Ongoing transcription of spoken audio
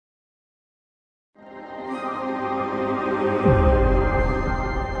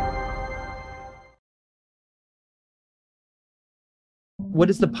What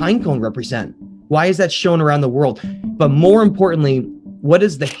does the pinecone represent? Why is that shown around the world? But more importantly, what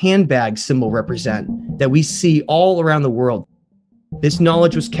does the handbag symbol represent that we see all around the world? This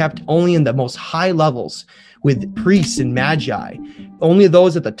knowledge was kept only in the most high levels with priests and magi. Only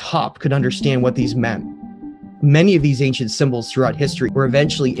those at the top could understand what these meant. Many of these ancient symbols throughout history were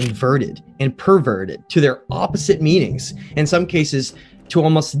eventually inverted and perverted to their opposite meanings. In some cases, to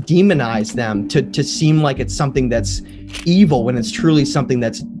almost demonize them, to seem like it's something that's evil when it's truly something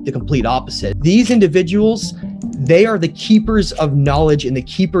that's the complete opposite. These individuals, they are the keepers of knowledge and the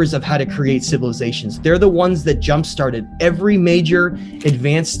keepers of how to create civilizations. They're the ones that jump-started every major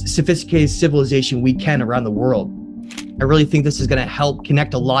advanced, sophisticated civilization we can around the world. I really think this is going to help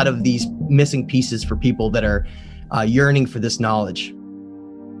connect a lot of these missing pieces for people that are yearning for this knowledge.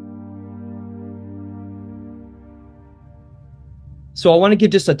 So I want to give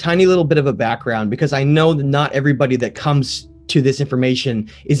just a tiny little bit of a background, because I know that not everybody that comes to this information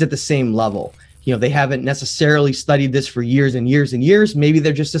is at the same level. You know, they haven't necessarily studied this for years and years and years. Maybe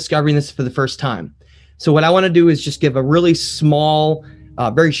they're just discovering this for the first time. So what I want to do is just give a really small,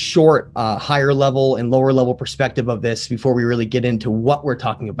 very short, higher level and lower level perspective of this before we really get into what we're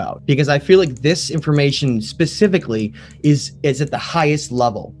talking about. Because I feel like this information specifically is at the highest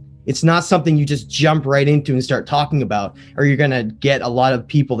level. It's not something you just jump right into and start talking about, or you're going to get a lot of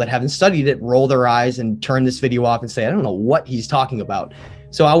people that haven't studied it roll their eyes and turn this video off and say, I don't know what he's talking about.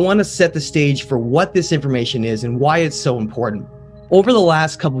 So I want to set the stage for what this information is and why it's so important. Over the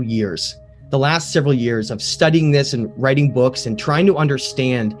last couple years, the last several years of studying this and writing books and trying to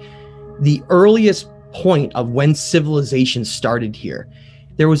understand the earliest point of when civilization started here,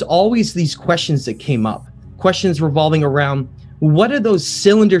 there was always these questions that came up, questions revolving around, what are those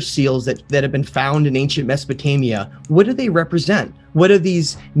cylinder seals that have been found in ancient Mesopotamia? What do they represent? What do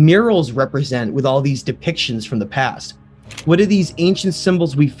these murals represent with all these depictions from the past? What are these ancient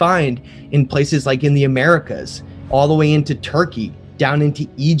symbols we find in places like in the Americas, all the way into Turkey, down into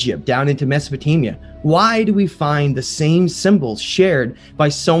Egypt, down into Mesopotamia? Why do we find the same symbols shared by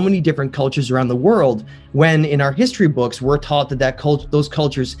so many different cultures around the world, when in our history books we're taught that those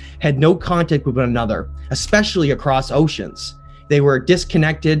cultures had no contact with one another, especially across oceans? They were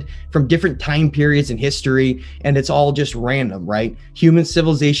disconnected from different time periods in history, and it's all just random, right? Human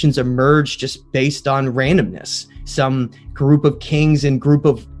civilizations emerged just based on randomness. Some group of kings and group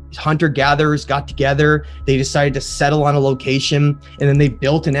of hunter-gatherers got together, they decided to settle on a location, and then they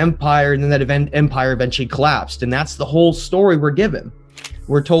built an empire, and then that empire eventually collapsed. And that's the whole story we're given.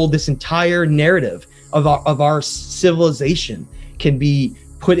 We're told this entire narrative of our civilization can be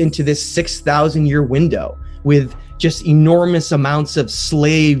put into this 6,000-year window with just enormous amounts of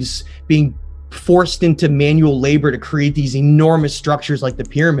slaves being forced into manual labor to create these enormous structures like the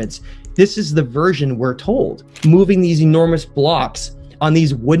pyramids. This is the version we're told. Moving these enormous blocks on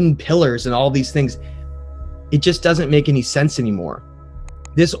these wooden pillars and all these things, it just doesn't make any sense anymore.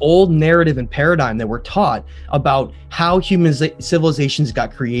 This old narrative and paradigm that we're taught about how human civilizations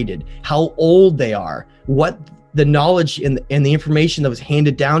got created, how old they are, what the knowledge and the information that was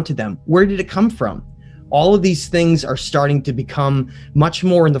handed down to them, where did it come from? All of these things are starting to become much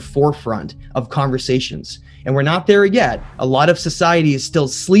more in the forefront of conversations. And we're not there yet. A lot of society is still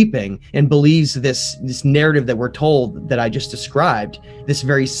sleeping and believes this narrative that we're told that I just described, this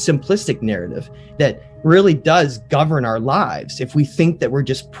very simplistic narrative that really does govern our lives. If we think that we're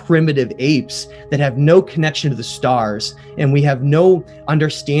just primitive apes that have no connection to the stars, and we have no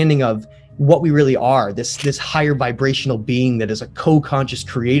understanding of what we really are, this higher vibrational being that is a co-conscious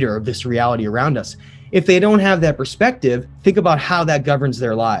creator of this reality around us. If they don't have that perspective, think about how that governs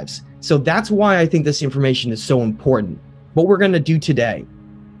their lives. So that's why I think this information is so important. What we're going to do today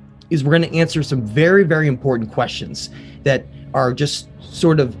is we're going to answer some very, very important questions that are just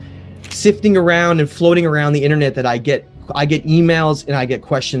sort of sifting around and floating around the internet that I get emails and I get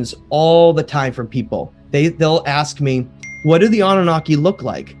questions all the time from people. They'll ask me, what do the Anunnaki look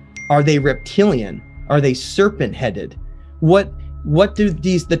like? Are they reptilian? Are they serpent-headed? What does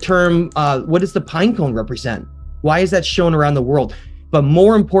the pinecone represent? Why is that shown around the world? But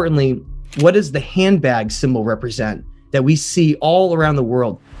more importantly, what does the handbag symbol represent that we see all around the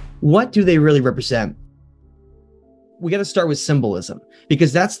world? What do they really represent? We got to start with symbolism,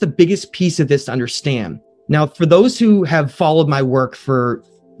 because that's the biggest piece of this to understand. Now, for those who have followed my work for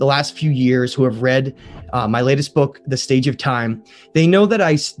the last few years, who have read my latest book, The Stage of Time, they know that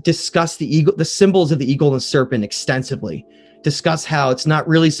I discuss the symbols of the eagle and serpent extensively. discuss how it's not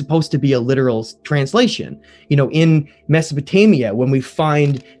really supposed to be a literal translation. You know, in Mesopotamia, when we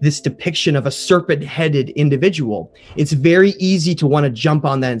find this depiction of a serpent-headed individual, it's very easy to want to jump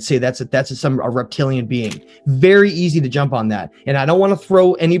on that and say that's a reptilian being. Very easy to jump on that. And I don't want to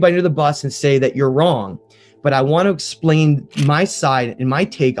throw anybody to the bus and say that you're wrong, but I want to explain my side and my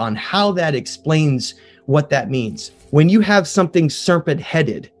take on how that explains what that means. When you have something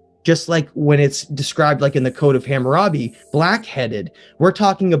serpent-headed, just like when it's described like in the Code of Hammurabi, black-headed, we're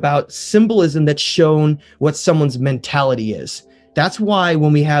talking about symbolism that's shown what someone's mentality is. That's why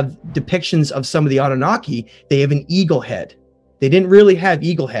when we have depictions of some of the Anunnaki, they have an eagle head. They didn't really have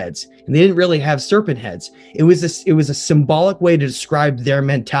eagle heads, and they didn't really have serpent heads. It was a symbolic way to describe their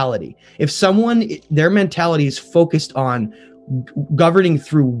mentality. If their mentality is focused on governing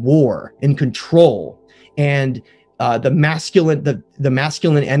through war and control and the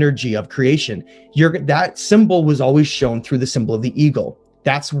masculine energy of creation, that symbol was always shown through the symbol of the eagle.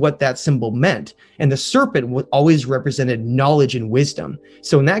 That's what that symbol meant. And the serpent always represented knowledge and wisdom.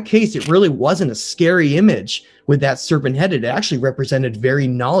 So in that case, it really wasn't a scary image with that serpent headed. It actually represented very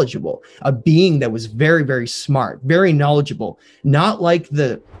knowledgeable, a being that was very, very smart, very knowledgeable, not like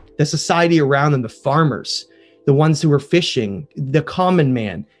the society around them, the farmers, the ones who were fishing, the common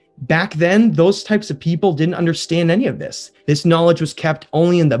man. Back then, those types of people didn't understand any of this. This knowledge was kept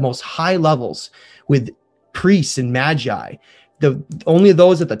only in the most high levels with priests and magi. Only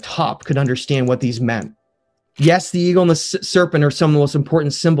those at the top could understand what these meant. Yes, the eagle and the serpent are some of the most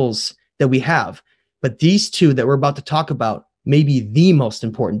important symbols that we have, but these two that we're about to talk about may be the most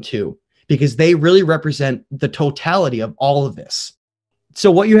important two, because they really represent the totality of all of this.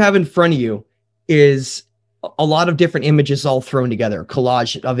 So what you have in front of you is a lot of different images all thrown together,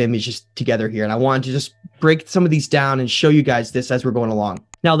 collage of images together here. And I wanted to just break some of these down and show you guys this as we're going along.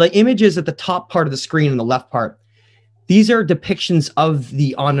 Now, the images at the top part of the screen and the left part, these are depictions of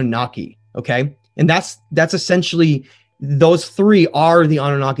the Anunnaki, okay? And that's essentially, those three are the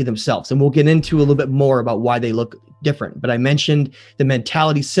Anunnaki themselves. And we'll get into a little bit more about why they look different. But I mentioned the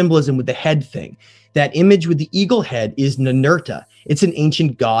mentality symbolism with the head thing. That image with the eagle head is Ninurta. It's an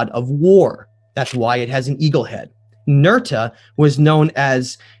ancient god of war. That's why it has an eagle head. Ninurta was known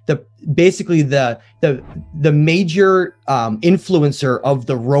as basically the major influencer of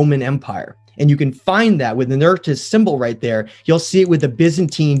the Roman Empire. And you can find that with Ninurta's symbol right there. You'll see it with the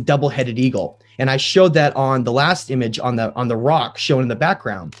Byzantine double-headed eagle. And I showed that on the last image on the rock shown in the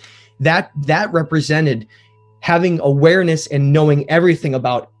background. That represented having awareness and knowing everything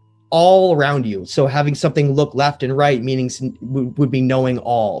about all around you. So having something look left and right, meaning would be knowing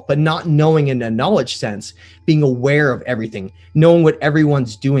all, but not knowing in a knowledge sense, being aware of everything, knowing what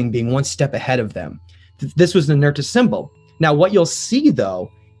everyone's doing, being one step ahead of them. This was the Ninurta symbol. Now, what you'll see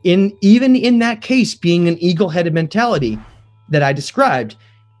though, even in that case, being an eagle-headed mentality that I described,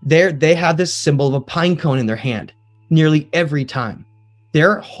 they have this symbol of a pine cone in their hand nearly every time.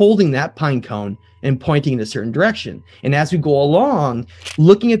 They're holding that pine cone and pointing in a certain direction. And as we go along,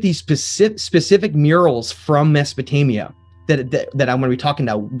 looking at these specific murals from Mesopotamia that I'm going to be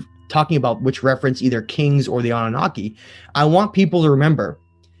talking about, which reference either kings or the Anunnaki, I want people to remember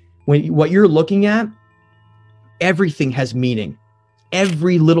what you're looking at, everything has meaning.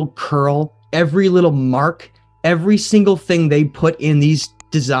 Every little curl, every little mark, every single thing they put in these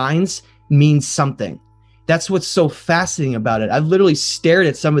designs means something. That's what's so fascinating about it. I've literally stared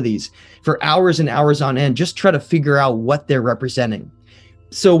at some of these for hours and hours on end, just try to figure out what they're representing.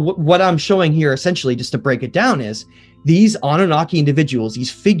 So what I'm showing here, essentially, just to break it down, is these Anunnaki individuals,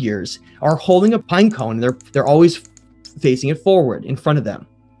 these figures, are holding a pine cone. They're always facing it forward in front of them.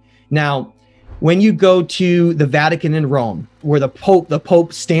 Now, when you go to the Vatican in Rome, where the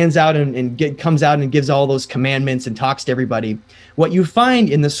Pope stands out and comes out and gives all those commandments and talks to everybody, what you find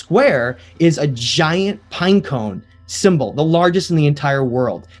in the square is a giant pine cone symbol, the largest in the entire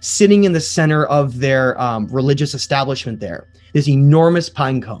world, sitting in the center of their religious establishment there. This enormous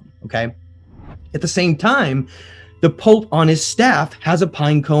pine cone, okay? At the same time, the Pope on his staff has a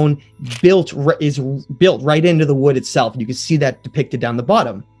pine cone built right into the wood itself. You can see that depicted down the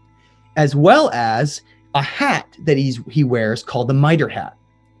bottom, as well as a hat that he wears called the mitre hat.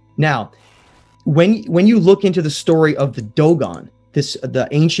 Now, when you look into the story of the Dogon, the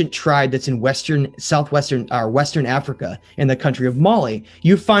ancient tribe that's in western Africa in the country of Mali,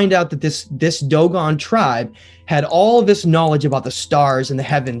 you find out that this Dogon tribe had all of this knowledge about the stars and the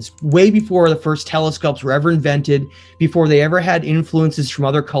heavens way before the first telescopes were ever invented, before they ever had influences from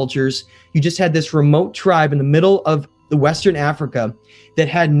other cultures. You just had this remote tribe in the middle of the Western Africa that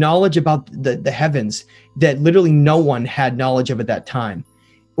had knowledge about the heavens that literally no one had knowledge of at that time.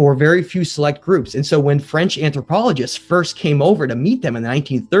 or very few select groups. And so when French anthropologists first came over to meet them in the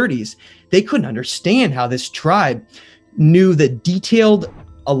 1930s, they couldn't understand how this tribe knew the detailed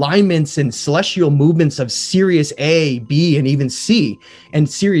alignments and celestial movements of Sirius A, B, and even C. And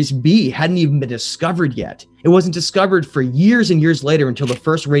Sirius B hadn't even been discovered yet. It wasn't discovered for years and years later until the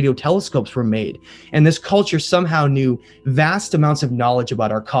first radio telescopes were made. And this culture somehow knew vast amounts of knowledge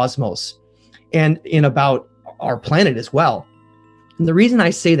about our cosmos and about our planet as well. And the reason I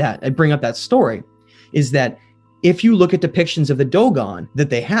say that, I bring up that story, is that if you look at depictions of the Dogon that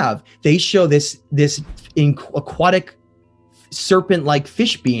they have, they show this aquatic serpent-like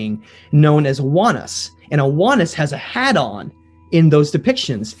fish being known as Awanas. And Awanas has a hat on in those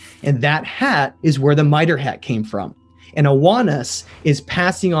depictions. And that hat is where the mitre hat came from. And Awanas is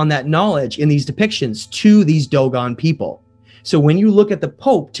passing on that knowledge in these depictions to these Dogon people. So when you look at the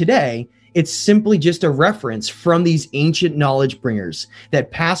Pope today, it's simply just a reference from these ancient knowledge bringers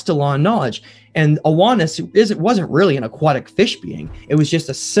that passed along knowledge. And Awanas wasn't really an aquatic fish being. It was just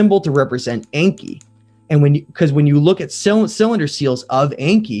a symbol to represent Enki. And when you look at cylinder seals of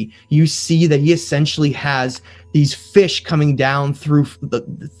Enki, you see that he essentially has these fish coming down through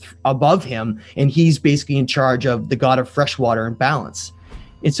above him, and he's basically in charge of the god of freshwater and balance.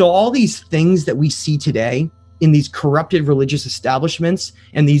 And so all these things that we see today in these corrupted religious establishments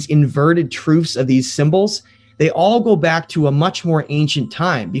and these inverted truths of these symbols, they all go back to a much more ancient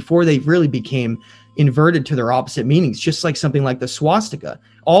time before they really became inverted to their opposite meanings, just like something like the swastika.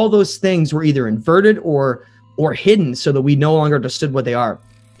 All those things were either inverted or hidden so that we no longer understood what they are.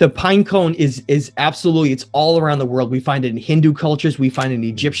 The pine cone is absolutely, it's all around the world. We find it in Hindu cultures. We find it in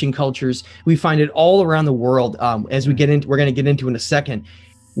Egyptian cultures. We find it all around the world. As we're going to get into in a second.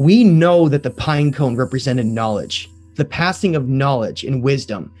 We know that the pine cone represented knowledge, the passing of knowledge and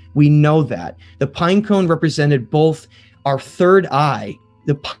wisdom. We know that. The pine cone represented both our third eye,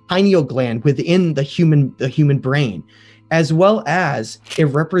 the pineal gland within the human brain, as well as it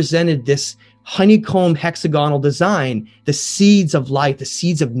represented this honeycomb hexagonal design, the seeds of life, the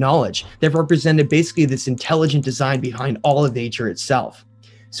seeds of knowledge that represented basically this intelligent design behind all of nature itself.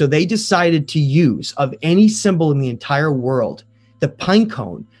 So they decided to use, of any symbol in the entire world, the pine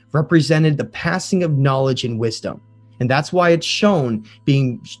cone represented the passing of knowledge and wisdom. And that's why it's shown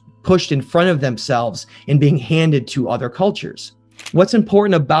being pushed in front of themselves and being handed to other cultures. What's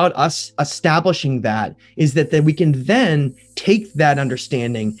important about us establishing that is that we can then take that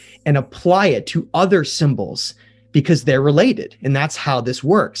understanding and apply it to other symbols because they're related. And that's how this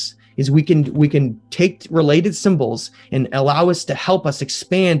works, is we can take related symbols and allow us to help us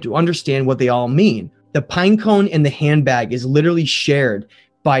expand to understand what they all mean. The pine cone and the handbag is literally shared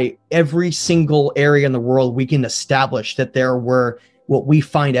by every single area in the world. We can establish that there were what we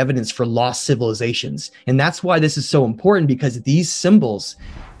find evidence for lost civilizations. And that's why this is so important, because these symbols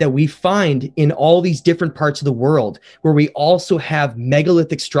that we find in all these different parts of the world, where we also have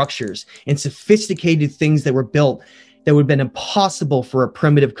megalithic structures and sophisticated things that were built that would have been impossible for a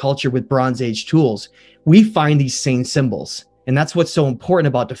primitive culture with Bronze Age tools, we find these same symbols. And that's what's so important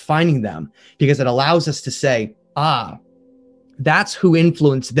about defining them, because it allows us to say, that's who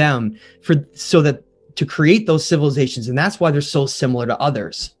influenced them to create those civilizations. And that's why they're so similar to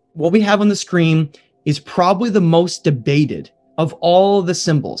others. What we have on the screen is probably the most debated of all of the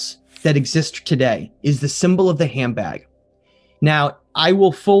symbols that exist today, is the symbol of the handbag. Now, I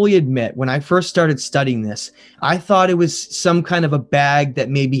will fully admit, when I first started studying this, I thought it was some kind of a bag that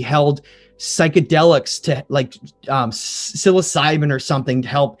maybe held psychedelics, to like psilocybin or something, to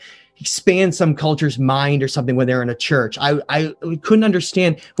help expand some culture's mind or something when they're in a church. I couldn't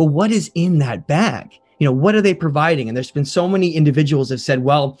understand, well, what is in that bag? You know, what are they providing? And there's been so many individuals have said,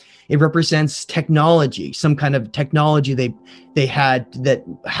 well, it represents technology, some kind of technology they had that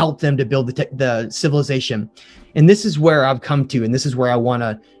helped them to build the civilization. And this is where I've come to, and this is where I want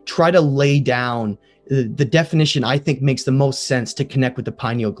to try to lay down the definition I think makes the most sense to connect with the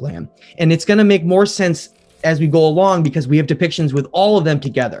pineal gland. And it's going to make more sense as we go along, because we have depictions with all of them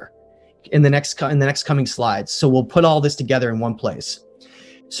together in the next coming slides. So we'll put all this together in one place.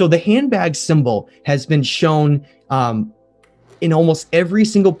 So the handbag symbol has been shown in almost every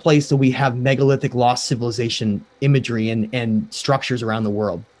single place that we have megalithic lost civilization imagery and structures around the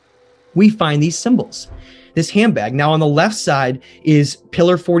world. We find these symbols. This handbag. Now on the left side is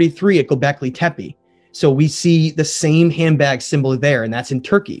Pillar 43 at Göbekli Tepe. So we see the same handbag symbol there, and that's in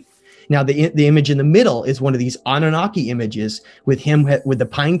Turkey. Now the image in the middle is one of these Anunnaki images with him with the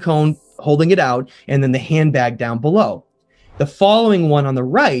pine cone holding it out, and then the handbag down below. The following one on the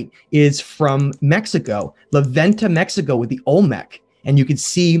right is from Mexico, La Venta, Mexico, with the Olmec. And you can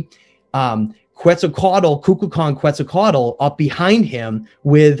see Quetzalcoatl, Kukulkan Quetzalcoatl, up behind him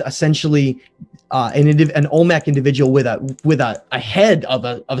with essentially an Olmec individual with a head of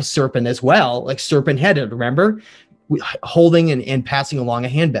a serpent as well, like serpent headed, remember, holding and passing along a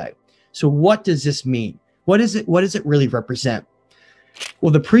handbag. So what does this mean? What does it really represent?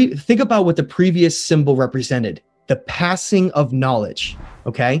 Well, think about what the previous symbol represented: the passing of knowledge.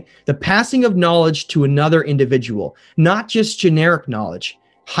 Okay, the passing of knowledge to another individual, not just generic knowledge,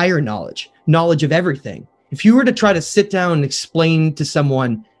 higher knowledge, knowledge of everything. If you were to try to sit down and explain to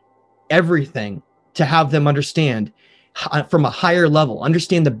someone everything, to have them understand from a higher level,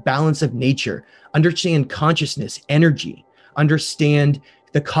 understand the balance of nature, understand consciousness, energy, understand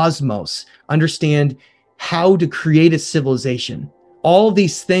the cosmos, understand how to create a civilization. All of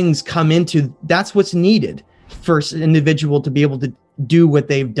these things come into, that's what's needed for an individual to be able to do what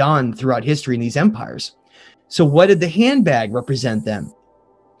they've done throughout history in these empires. So what did the handbag represent then?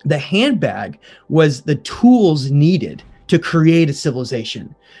 The handbag was the tools needed to create a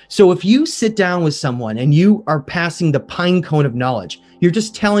civilization. So if you sit down with someone and you are passing the pine cone of knowledge, you're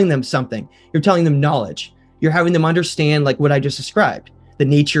just telling them something. You're telling them knowledge. You're having them understand, like what I just described, the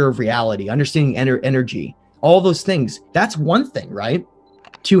nature of reality, understanding energy, all those things. That's one thing, right?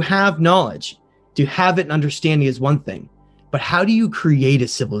 To have knowledge, to have it and understanding is one thing. But how do you create a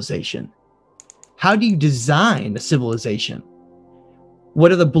civilization? How do you design a civilization?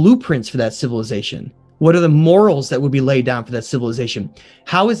 What are the blueprints for that civilization? What are the morals that would be laid down for that civilization?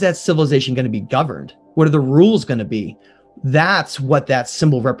 How is that civilization going to be governed? What are the rules going to be? That's what that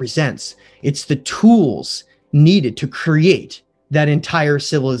symbol represents. It's the tools needed to create that entire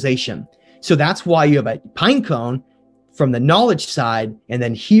civilization. So that's why you have a pine cone from the knowledge side, and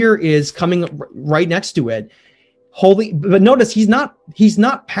then here is coming right next to it, holding. But notice he's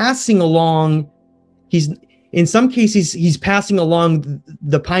not passing along. In some cases, he's passing along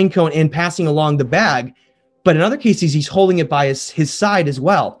the pine cone and passing along the bag, but in other cases, he's holding it by his side as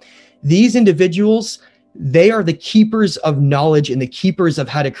well. These individuals, they are the keepers of knowledge and the keepers of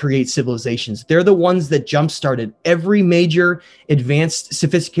how to create civilizations. They're the ones that jump-started every major advanced,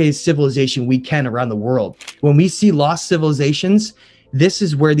 sophisticated civilization we can around the world. When we see lost civilizations, this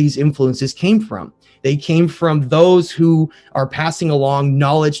is where these influences came from. They came from those who are passing along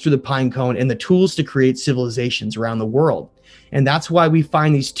knowledge through the pine cone and the tools to create civilizations around the world. And that's why we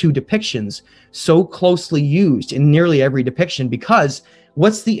find these two depictions so closely used in nearly every depiction, because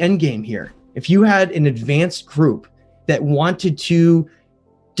what's the end game here? If you had an advanced group that wanted to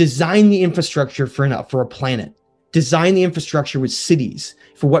design the infrastructure for a planet, design the infrastructure with cities,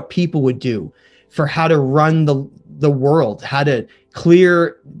 for what people would do, for how to run the world, how to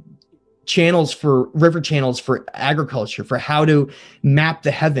clear river channels for agriculture, for how to map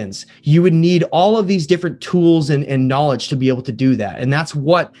the heavens, you would need all of these different tools and knowledge to be able to do that. And that's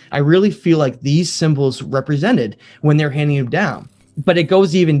what I really feel like these symbols represented when they're handing them down. But it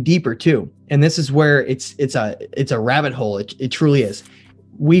goes even deeper too. And this is where it's a rabbit hole. It truly is.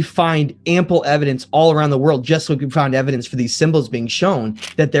 We find ample evidence all around the world, just like we found evidence for these symbols being shown,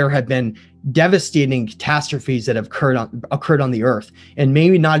 that there have been devastating catastrophes that have occurred on the earth, and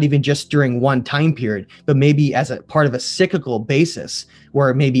maybe not even just during one time period, but maybe as a part of a cyclical basis,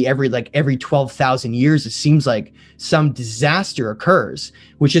 where maybe every 12,000 years it seems like some disaster occurs,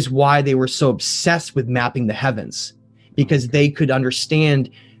 which is why they were so obsessed with mapping the heavens, because they could understand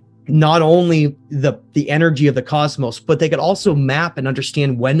not only the energy of the cosmos, but they could also map and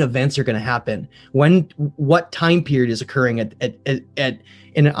understand when events are going to happen, what time period is occurring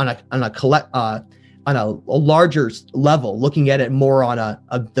on a larger level, looking at it more on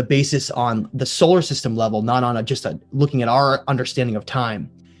the basis on the solar system level, not on looking at our understanding of time.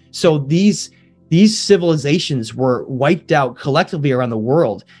 So these civilizations were wiped out collectively around the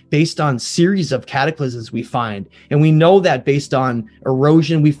world based on series of cataclysms we find. And we know that based on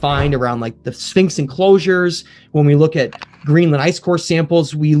erosion we find around like the Sphinx enclosures. When we look at Greenland ice core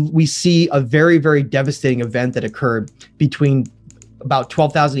samples, we see a very, very devastating event that occurred between about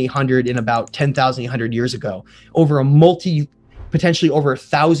 12,800 and about 10,800 years ago, over a potentially over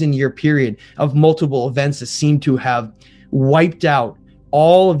 1,000-year period of multiple events that seem to have wiped out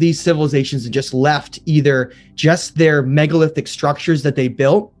all of these civilizations and just left either just their megalithic structures that they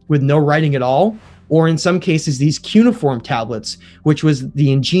built with no writing at all, or in some cases these cuneiform tablets, which was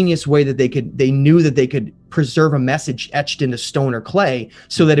the ingenious way that they knew that they could preserve a message etched into stone or clay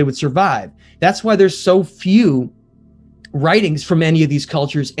so that it would survive. That's why there's so few writings from any of these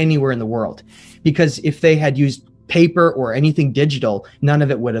cultures anywhere in the world, because if they had used paper or anything digital, none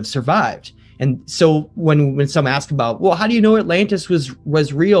of it would have survived. And so when some ask about, well, how do you know Atlantis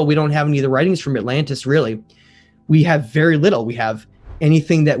was real? We don't have any of the writings from Atlantis, really. We have very little. We have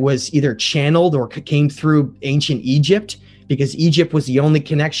anything that was either channeled or came through ancient Egypt, because Egypt was the only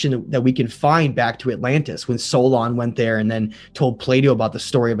connection that we can find back to Atlantis when Solon went there and then told Plato about the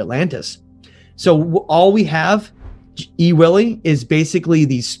story of Atlantis. So all we have, E. Willie, is basically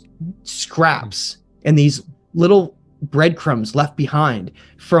these scraps and these little breadcrumbs left behind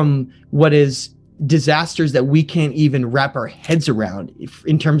from what is disasters that we can't even wrap our heads around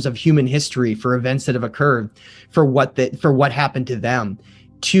in terms of human history, for events that have occurred, for what happened to them,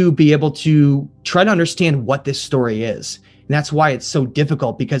 to be able to try to understand what this story is. And that's why it's so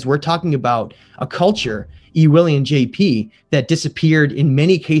difficult, because we're talking about a culture, E. Willie and JP, that disappeared in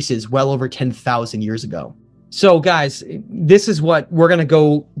many cases well over 10,000 years ago. So guys, this is what we're going to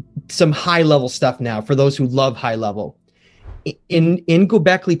go some high level stuff now for those who love high level. In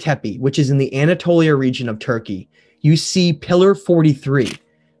Göbekli Tepe, which is in the Anatolia region of Turkey, you see pillar 43,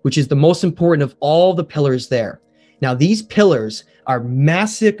 which is the most important of all the pillars there. Now, these pillars are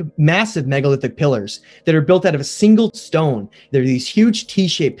massive megalithic pillars that are built out of a single stone. They're these huge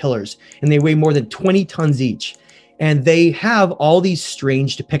T-shaped pillars, and they weigh more than 20 tons each. And they have all these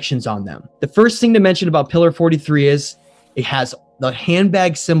strange depictions on them. The first thing to mention about pillar 43 is it has the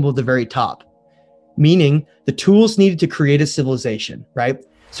handbag symbol at the very top, meaning the tools needed to create a civilization, right?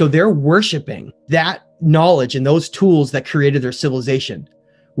 So they're worshiping that knowledge and those tools that created their civilization.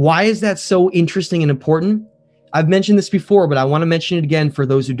 Why is that so interesting and important? I've mentioned this before, but I want to mention it again for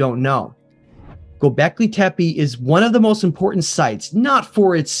those who don't know. Göbekli Tepe is one of the most important sites, not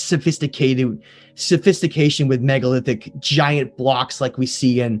for its sophistication with megalithic giant blocks like we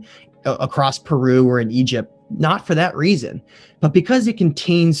see across Peru or in Egypt, not for that reason, but because it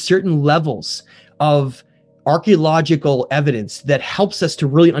contains certain levels of archaeological evidence that helps us to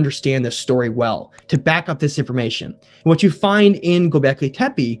really understand this story well, to back up this information. And what you find in Göbekli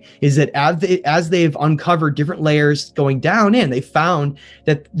Tepe is that as they've uncovered different layers going down in, they found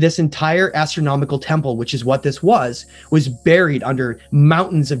that this entire astronomical temple, which is what this was buried under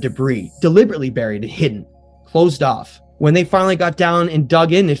mountains of debris, deliberately buried and hidden, closed off. When they finally got down and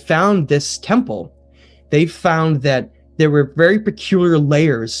dug in and found this temple, they found that there were very peculiar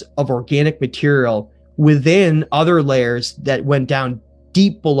layers of organic material within other layers that went down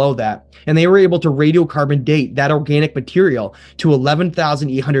deep below that. And they were able to radiocarbon date that organic material to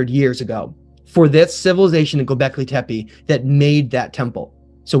 11,800 years ago for this civilization in Göbekli Tepe that made that temple.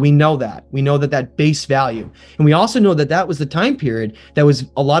 So we know that. We know that base value. And we also know that that was the time period that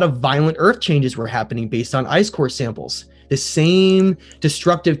was a lot of violent earth changes were happening based on ice core samples. The same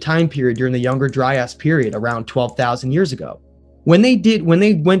destructive time period during the Younger Dryas period around 12,000 years ago. When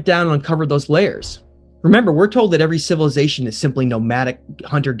they went down and uncovered those layers, remember, we're told that every civilization is simply nomadic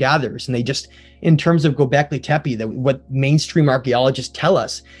hunter-gatherers. And they just, in terms of Göbekli Tepe, that what mainstream archaeologists tell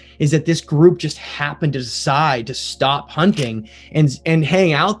us is that this group just happened to decide to stop hunting and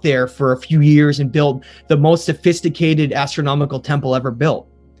hang out there for a few years and build the most sophisticated astronomical temple ever built.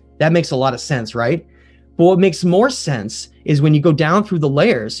 That makes a lot of sense, right? But what makes more sense is when you go down through the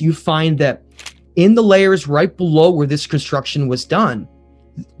layers, you find that in the layers right below where this construction was done,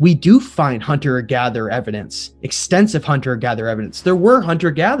 we do find hunter-gatherer evidence, extensive hunter-gatherer evidence. There were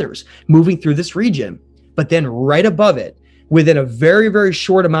hunter-gatherers moving through this region, but then right above it, within a very, very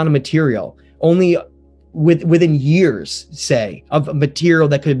short amount of material, only within years, say, of material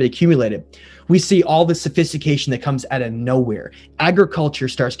that could have been accumulated, we see all the sophistication that comes out of nowhere. Agriculture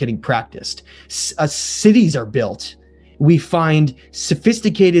starts getting practiced. Cities are built. We find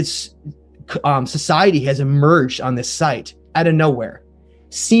sophisticated society has emerged on this site out of nowhere,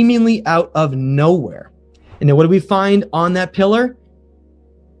 seemingly out of nowhere. And then what do we find on that pillar?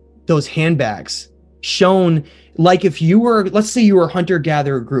 Those handbags shown like if you were, let's say you were a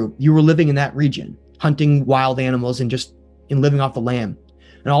hunter-gatherer group, you were living in that region, hunting wild animals and living off the land.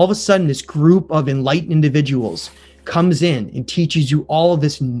 And all of a sudden, this group of enlightened individuals comes in and teaches you all of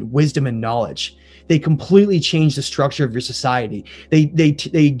this wisdom and knowledge. They completely change the structure of your society. They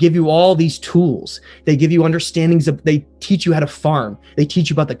give you all these tools. They give you understandings of, they teach you how to farm. They teach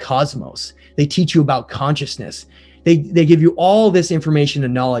you about the cosmos. They teach you about consciousness. They give you all this information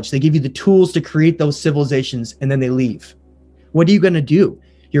and knowledge. They give you the tools to create those civilizations, and then they leave. What are you going to do?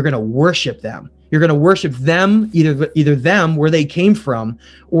 You're going to worship them. You're going to worship them, either them where they came from,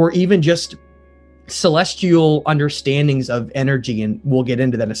 or even just celestial understandings of energy, and we'll get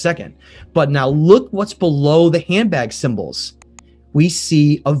into that in a second. But now look what's below the handbag symbols. We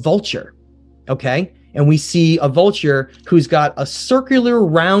see a vulture, okay? And we see a vulture who's got a circular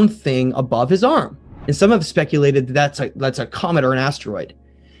round thing above his arm. And some have speculated that that's a comet or an asteroid.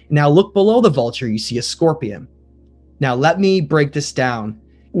 Now look below the vulture, you see a scorpion. Now let me break this down,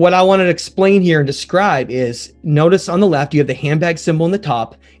 what I wanted to explain here and describe is, notice on the left, you have the handbag symbol in the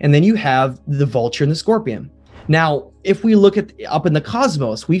top, and then you have the vulture and the scorpion. Now, if we look at up in the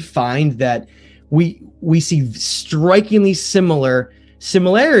cosmos, we find that we see strikingly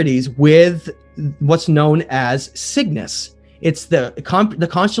similarities with what's known as Cygnus. It's the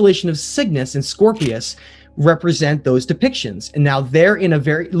constellation of Cygnus and Scorpius represent those depictions. And now they're in a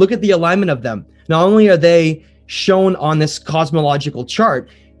look at the alignment of them. Not only are they shown on this cosmological chart,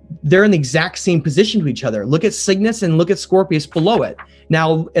 they're in the exact same position to each other. Look at Cygnus and look at Scorpius below it.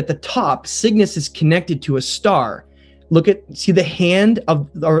 Now at the top, Cygnus is connected to a star. See the hand of,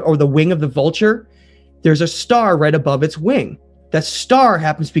 or the wing of the vulture? There's a star right above its wing. That star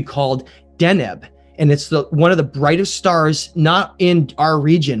happens to be called Deneb, and it's one of the brightest stars, not in our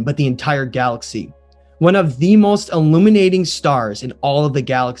region, but the entire galaxy. One of the most illuminating stars in all of the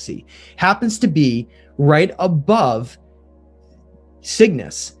galaxy happens to be right above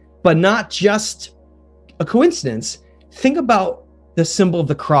Cygnus, but not just a coincidence. Think about the symbol of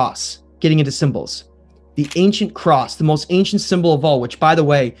the cross, getting into symbols. The ancient cross, the most ancient symbol of all, which, by the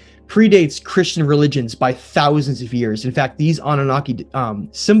way, predates Christian religions by thousands of years. In fact, these Anunnaki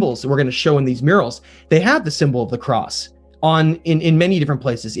symbols that we're going to show in these murals, they have the symbol of the cross in many different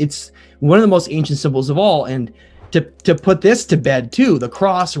places. It's one of the most ancient symbols of all. And to put this to bed too, the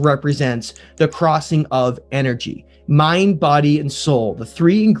cross represents the crossing of energy, mind, body, and soul, the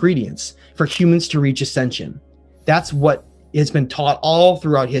three ingredients for humans to reach ascension. That's what has been taught all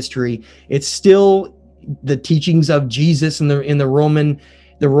throughout history. It's still the teachings of Jesus in the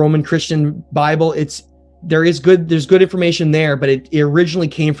Roman Christian Bible. There's good information there, but it originally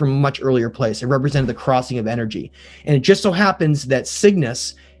came from a much earlier place. It represented the crossing of energy. And it just so happens that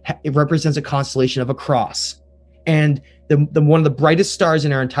Cygnus, it represents a constellation of a cross. And one of the brightest stars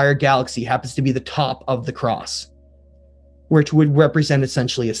in our entire galaxy happens to be the top of the cross, which would represent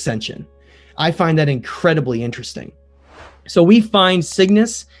essentially ascension. I find that incredibly interesting. So we find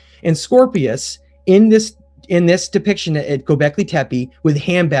Cygnus and Scorpius in this depiction at Göbekli Tepe with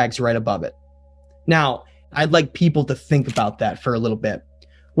handbags right above it. Now, I'd like people to think about that for a little bit.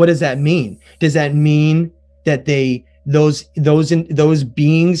 What does that mean? Does that mean that those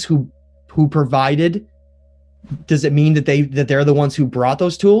beings who provided, does it mean that they're the ones who brought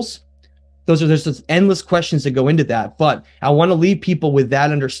those tools? There's just endless questions that go into that, but I want to leave people with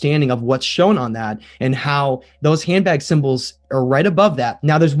that understanding of what's shown on that and how those handbag symbols are right above that.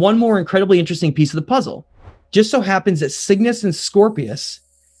 Now, there's one more incredibly interesting piece of the puzzle. Just so happens that Cygnus and Scorpius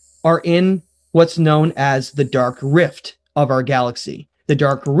are in what's known as the dark rift of our galaxy. The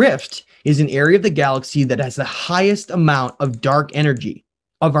dark rift is an area of the galaxy that has the highest amount of dark energy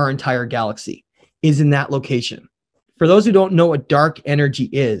of our entire galaxy, is in that location. For those who don't know what dark energy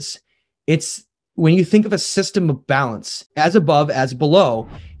is, it's when you think of a system of balance, as above, as below,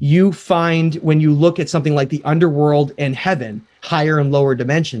 you find when you look at something like the underworld and heaven, higher and lower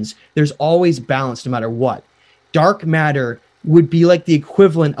dimensions, there's always balance no matter what. Dark matter would be like the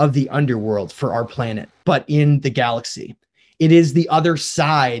equivalent of the underworld for our planet, but in the galaxy. It is the other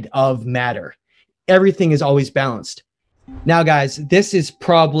side of matter. Everything is always balanced. Now, guys, this is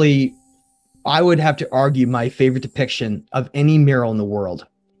probably, I would have to argue, my favorite depiction of any mural in the world.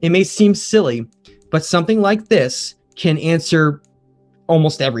 It may seem silly, but something like this can answer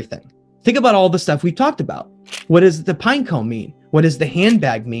almost everything. Think about all the stuff we talked about. What does the pinecone mean? What does the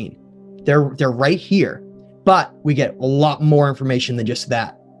handbag mean? They're right here, but we get a lot more information than just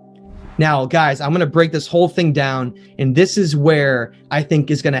that. Now, guys, I'm going to break this whole thing down, and this is where I think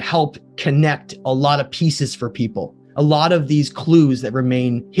is going to help connect a lot of pieces for people, a lot of these clues that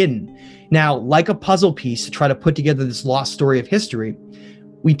remain hidden. Now, like a puzzle piece to try to put together this lost story of history,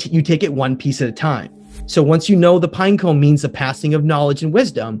 you take it one piece at a time. So once you know the pinecone means the passing of knowledge and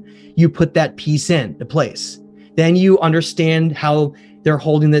wisdom, you put that piece into place. Then you understand how they're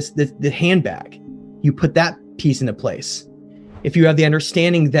holding the handbag. You put that piece into place. If you have the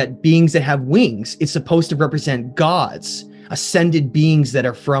understanding that beings that have wings, it's supposed to represent gods, ascended beings that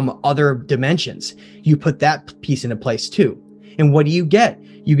are from other dimensions, you put that piece into place too. And what do you get?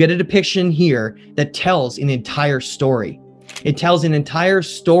 You get a depiction here that tells an entire story. It tells an entire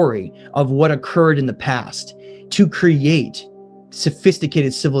story of what occurred in the past to create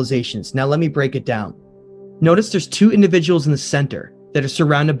sophisticated civilizations. Now, let me break it down. Notice there's two individuals in the center that are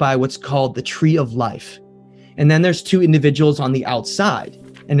surrounded by what's called the tree of life. And then there's two individuals on the outside.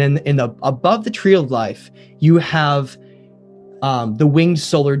 And then above the tree of life, you have the winged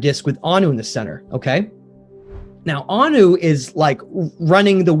solar disk with Anu in the center, okay? Now, Anu is like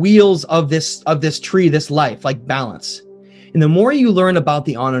running the wheels of this tree, this life, like balance. And the more you learn about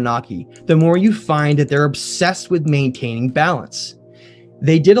the Anunnaki, the more you find that they're obsessed with maintaining balance.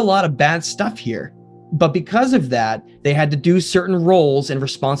 They did a lot of bad stuff here. But because of that, they had to do certain roles and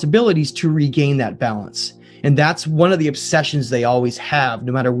responsibilities to regain that balance. And that's one of the obsessions they always have,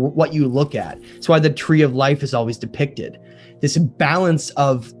 no matter what you look at. That's why the tree of life is always depicted. This balance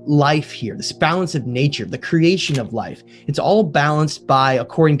of life here, this balance of nature, the creation of life. It's all balanced by,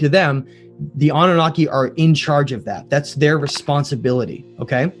 according to them, the Anunnaki are in charge of that. That's their responsibility,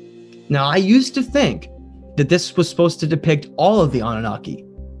 okay? Now, I used to think that this was supposed to depict all of the Anunnaki.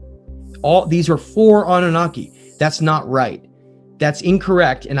 These were 4 Anunnaki. That's not right. That's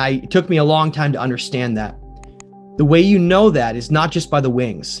incorrect, and it took me a long time to understand that. The way you know that is not just by the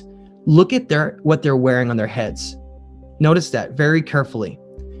wings. Look at what they're wearing on their heads. Notice that very carefully.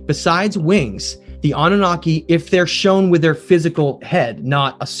 Besides wings, the Anunnaki, if they're shown with their physical head,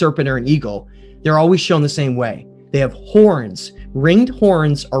 not a serpent or an eagle, they're always shown the same way. They have horns, ringed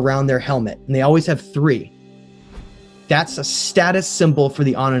horns around their helmet, and they always have 3. That's a status symbol for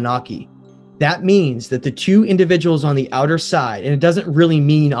the Anunnaki. That means that the 2 individuals on the outer side, and it doesn't really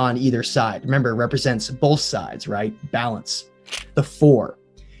mean on either side. Remember, it represents both sides, right? Balance. The 4.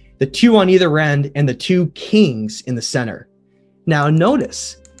 The 2 on either end, and the 2 kings in the center. Now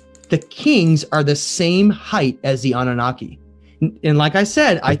notice, the kings are the same height as the Anunnaki. And like I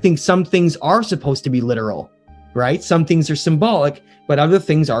said, I think some things are supposed to be literal, right? Some things are symbolic, but other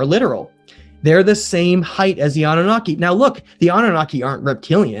things are literal. They're the same height as the Anunnaki. Now look, the Anunnaki aren't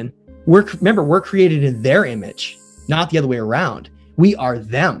reptilian. Remember, we're created in their image, not the other way around. We are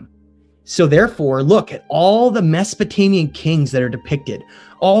them. So therefore, look at all the Mesopotamian kings that are depicted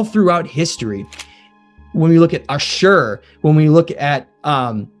all throughout history. When we look at Ashur, when we look at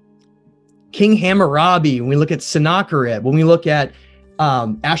King Hammurabi, when we look at Sennacherib, when we look at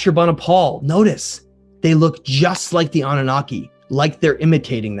Ashurbanipal, notice they look just like the Anunnaki, like they're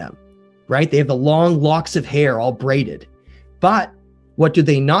imitating them, right? They have the long locks of hair all braided. But what do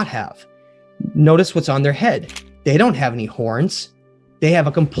they not have? Notice what's on their head. They don't have any horns. They have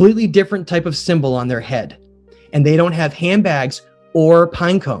a completely different type of symbol on their head. And they don't have handbags or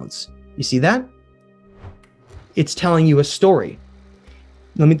pine cones. You see that? It's telling you a story.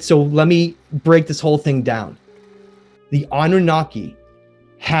 Let me break this whole thing down. The Anunnaki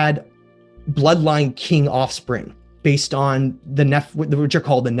had bloodline king offspring based on which are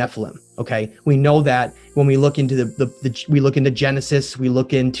called the Nephilim. Okay, we know that when we look into we look into Genesis, we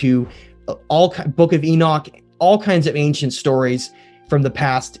look into Book of Enoch, all kinds of ancient stories from the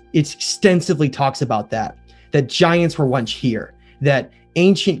past. It extensively talks about that giants were once here, that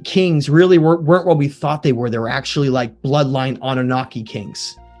ancient kings really weren't what we thought they were. They were actually like bloodline Anunnaki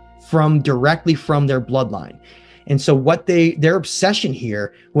kings directly from their bloodline. And so their obsession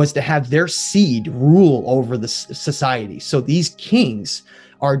here was to have their seed rule over the society. So these kings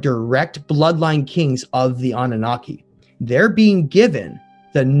are direct bloodline kings of the Anunnaki. They're being given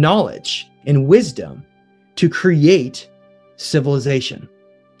the knowledge and wisdom to create civilization.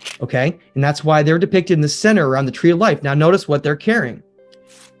 Okay? And that's why they're depicted in the center around the tree of life. Now notice what they're carrying.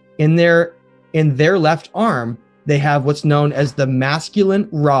 In their left arm, they have what's known as the masculine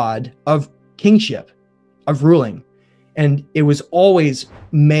rod of kingship, of ruling. And it was always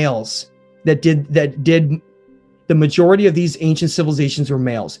males that did the majority of these ancient civilizations were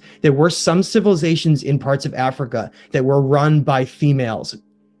males. There were some civilizations in parts of Africa that were run by females.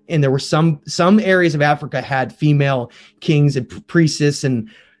 And there were some areas of Africa had female kings and priestesses and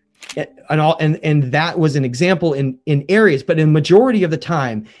that was an example in areas, but in majority of the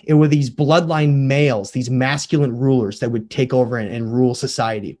time, it were these bloodline males, these masculine rulers that would take over and rule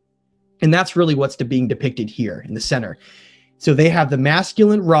society. And that's really what's being depicted here in the center. So they have the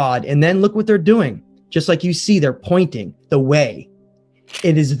masculine rod, and then look what they're doing. Just like you see, they're pointing the way.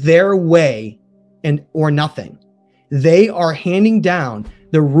 It is their way or nothing. They are handing down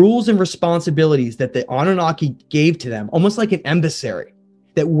the rules and responsibilities that the Anunnaki gave to them, almost like an emissary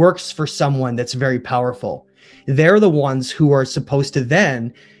that works for someone that's very powerful. They're the ones who are supposed to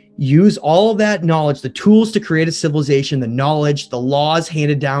then use all of that knowledge, the tools to create a civilization, the knowledge, the laws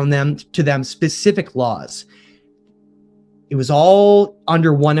handed down to them, specific laws. It was all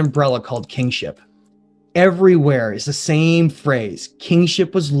under one umbrella called kingship. Everywhere is the same phrase.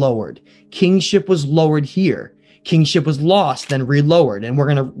 Kingship was lowered. Kingship was lowered here. Kingship was lost, then relowered. And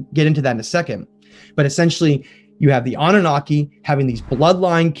we're going to get into that in a second. But essentially, you have the Anunnaki having these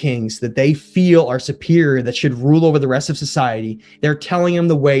bloodline kings that they feel are superior, that should rule over the rest of society. They're telling them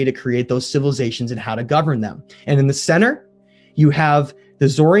the way to create those civilizations and how to govern them. And in the center, you have the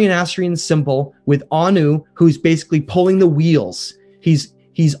Zoroastrian symbol with Anu, who's basically pulling the wheels. He's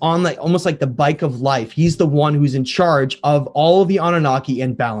on almost like the bike of life. He's the one who's in charge of all of the Anunnaki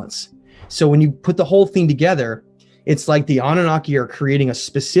and balance. So when you put the whole thing together, It's like the Anunnaki are creating a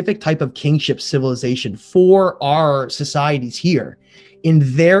specific type of kingship civilization for our societies here in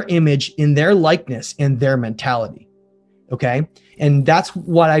their image, in their likeness, and their mentality. Okay. And that's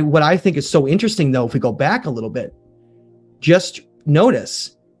what I think is so interesting, though. If we go back a little bit, just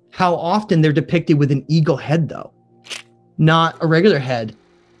notice how often they're depicted with an eagle head, though, not a regular head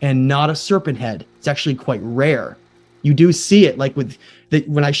and not a serpent head. It's actually quite rare. You do see it, like with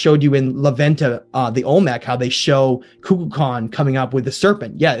when I showed you in La Venta, the Olmec, how they show Kukulkan coming up with the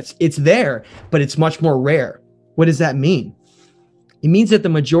serpent. Yeah, it's there, but it's much more rare. What does that mean? It means that the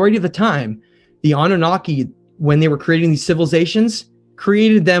majority of the time, the Anunnaki, when they were creating these civilizations,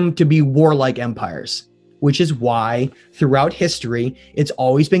 created them to be warlike empires, which is why throughout history, it's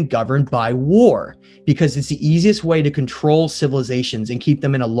always been governed by war, because it's the easiest way to control civilizations and keep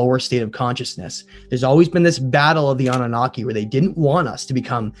them in a lower state of consciousness. There's always been this battle of the Anunnaki where they didn't want us to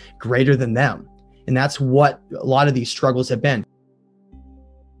become greater than them. And that's what a lot of these struggles have been.